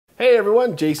Hey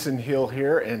everyone, Jason Hill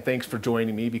here, and thanks for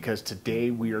joining me because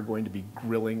today we are going to be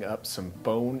grilling up some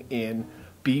bone-in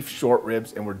beef short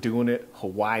ribs, and we're doing it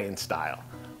Hawaiian style.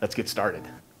 Let's get started.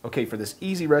 Okay, for this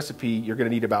easy recipe, you're gonna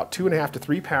need about 2.5 to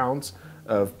 3 pounds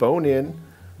of bone-in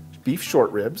beef short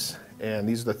ribs, and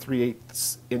these are the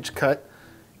 3/8 inch cut,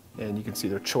 and you can see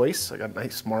their choice. I got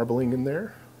nice marbling in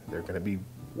there. They're gonna be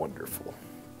wonderful.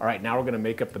 All right, now we're gonna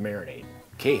make up the marinade.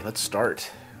 Okay, let's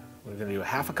start. We're gonna do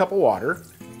 1/2 cup of water,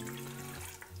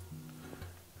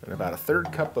 and about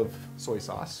 1/3 cup of soy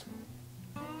sauce.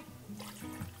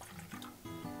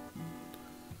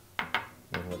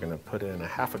 And we're going to put in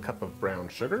 1/2 cup of brown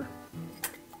sugar,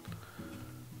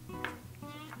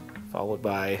 followed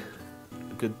by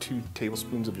a good 2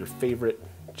 tablespoons of your favorite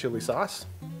chili sauce.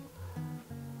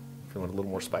 If you want a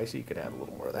little more spicy, you could add a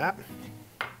little more of that.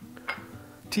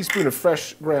 Teaspoon of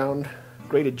fresh ground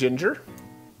grated ginger.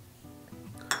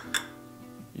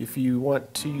 If you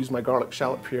want to use my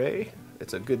garlic-shallot puree,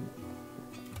 it's a good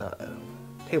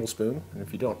tablespoon, and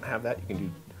if you don't have that, you can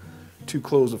do 2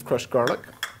 cloves of crushed garlic.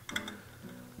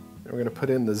 And we're going to put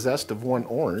in the zest of 1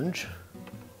 orange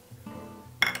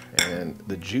and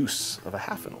the juice of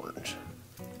 1/2 an orange.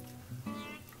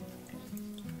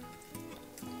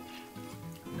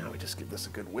 Now we just give this a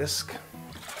good whisk.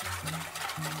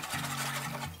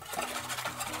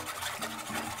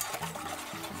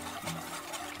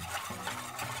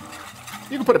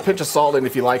 You can put a pinch of salt in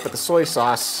if you like, but the soy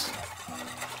sauce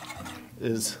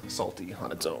is salty on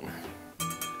its own.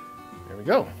 There we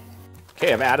go.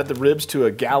 Okay, I've added the ribs to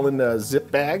a gallon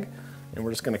zip bag, and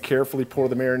we're just going to carefully pour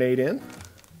the marinade in.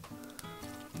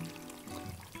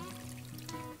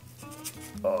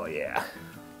 Oh yeah,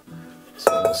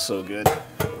 smells so good.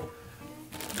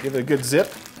 Give it a good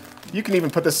zip. You can even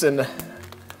put this in a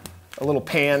little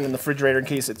pan in the refrigerator in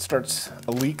case it starts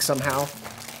a leak somehow.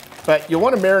 But you'll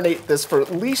want to marinate this for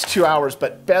at least 2 hours,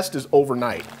 but best is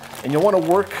overnight. And you'll want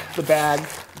to work the bag,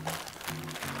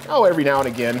 every now and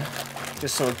again,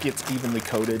 just so it gets evenly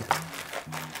coated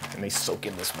and they soak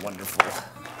in this wonderful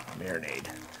marinade.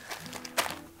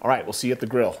 All right, we'll see you at the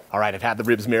grill. All right, I've had the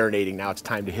ribs marinating. Now it's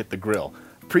time to hit the grill.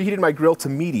 Preheated my grill to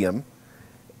medium,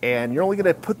 and you're only going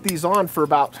to put these on for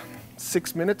about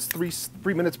 6 minutes,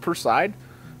 3 minutes per side,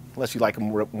 unless you like them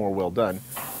more well done.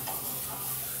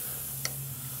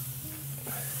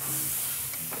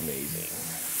 Amazing.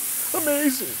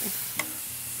 Amazing.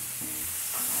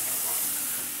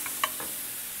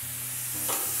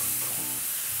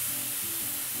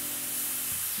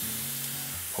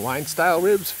 Hawaiian style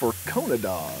ribs for Kona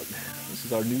dog. This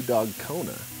is our new dog,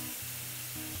 Kona.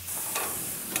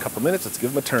 A couple minutes, let's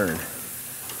give them a turn.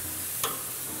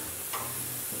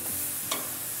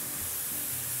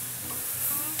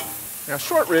 Now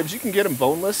short ribs, you can get them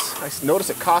boneless. I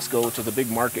noticed at Costco, which is a big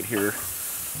market here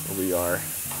where we are,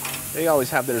 they always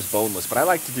have theirs boneless, but I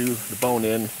like to do the bone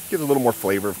in. Gives a little more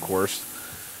flavor, of course.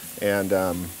 And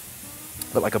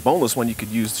but like a boneless one, you could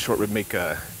use the short rib, make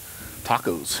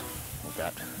tacos with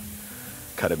that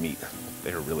cut of meat.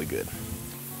 They are really good.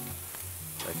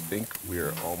 I think we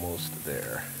are almost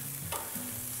there.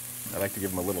 I like to give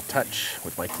them a little touch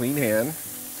with my clean hand.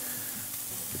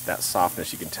 Get that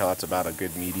softness. You can tell it's about a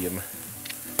good medium.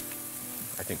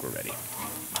 I think we're ready.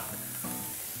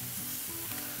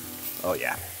 Oh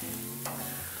yeah.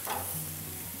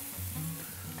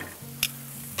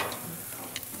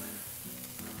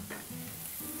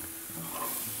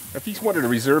 If you wanted to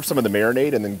reserve some of the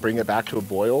marinade and then bring it back to a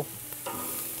boil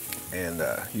and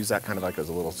use that kind of like as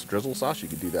a little drizzle sauce, you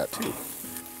could do that too.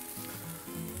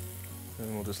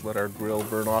 And we'll just let our grill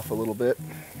burn off a little bit.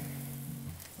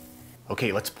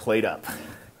 Okay, let's plate up.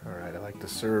 All right, I like to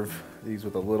serve these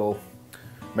with a little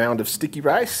mound of sticky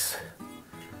rice.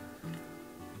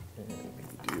 And maybe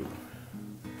do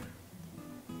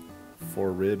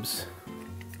 4 ribs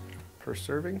per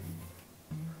serving.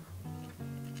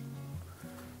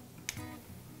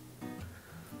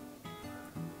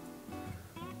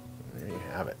 There you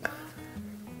have it.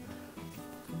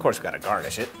 Of course, we got to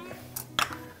garnish it.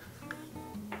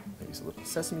 Maybe some little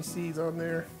sesame seeds on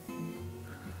there.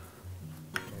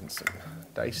 And some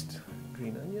diced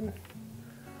green onion.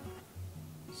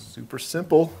 Super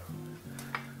simple,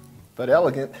 but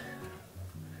elegant.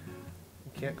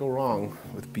 You can't go wrong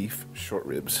with beef short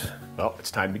ribs. Well,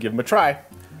 it's time to give them a try.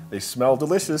 They smell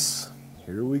delicious.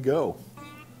 Here we go.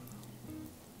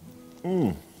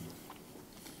 Oh,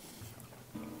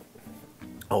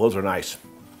 those are nice.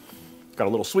 Got a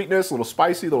little sweetness, a little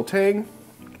spicy, a little tang.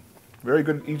 Very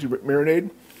good, easy marinade.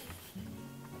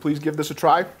 Please give this a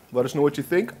try. Let us know what you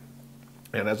think.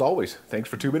 And as always, thanks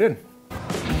for tuning in.